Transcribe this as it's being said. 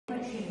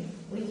question,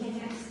 we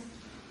can ask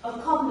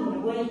a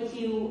common way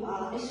to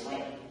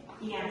express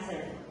the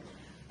answer.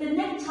 The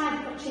next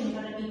type question is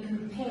going to be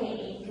compare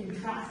and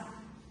contrast.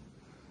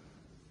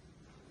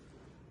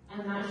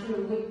 I'm not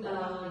sure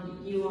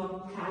what you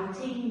are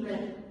counting,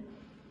 but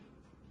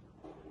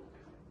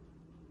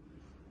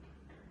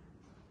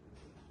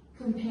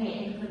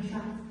compare and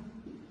contrast.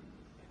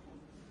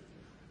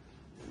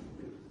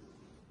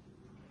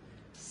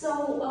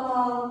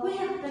 So we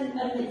have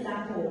an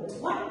example.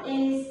 What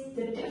is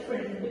the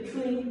difference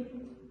between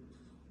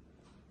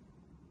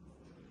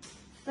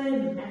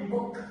film and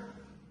book?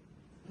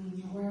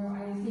 Well,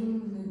 I think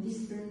the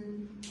difference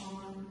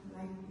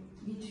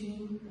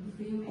between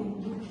film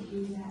and book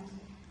is that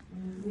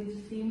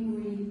with film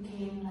we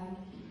can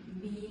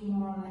be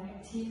more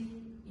active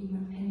in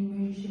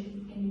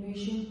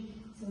animation,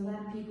 so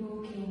that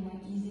people can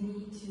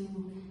easily to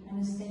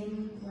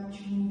understand what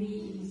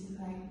movie is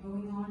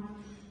going on,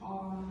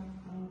 or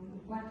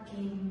what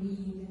can be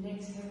the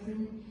next happen,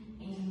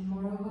 and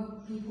moreover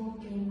people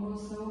can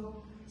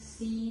also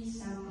see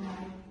some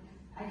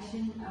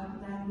action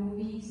of that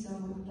movie, so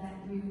that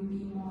will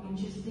be more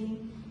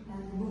interesting than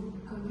the book.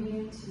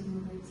 Compared to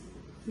the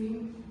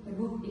film, the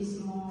book is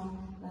more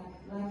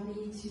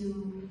likely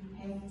to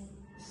have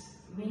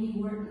many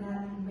words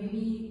that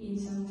maybe in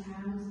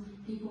sometimes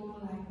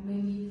people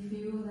maybe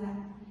feel that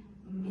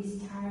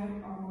is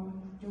tired or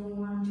don't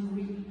want to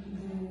read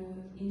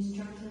the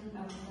instruction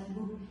of that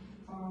book,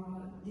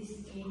 or this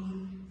may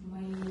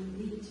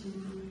lead to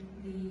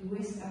the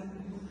waste of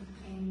the book,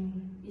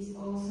 and it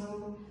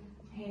also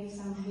have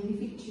some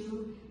benefit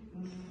too.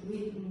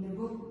 With the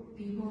book,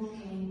 people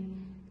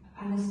can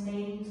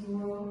understand the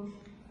world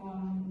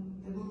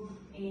from the book,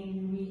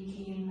 and we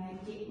can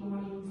get more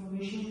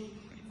information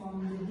from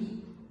the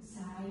deep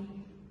side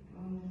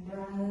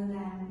rather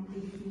than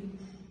the film.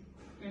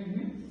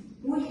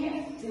 We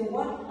have the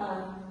word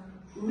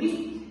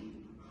read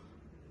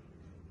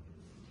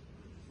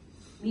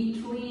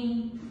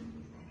between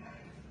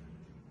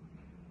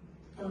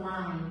the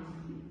line.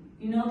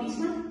 You know this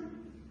one?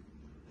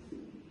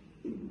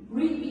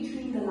 Read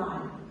between the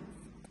line,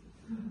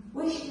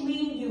 which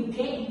means you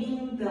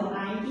getting the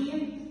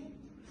idea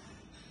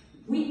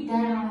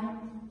without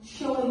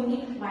showing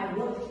it by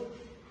word.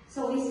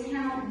 So it's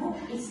how book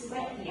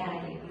express the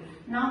idea.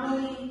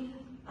 Normally,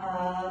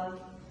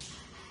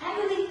 I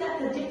believe that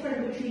the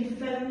difference between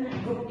film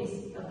and book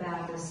is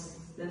about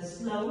the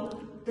slow,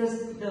 the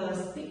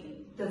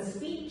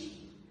speech,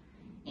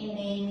 and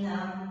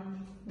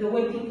then the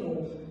way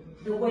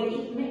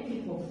it makes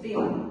people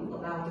feel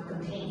about the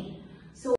content.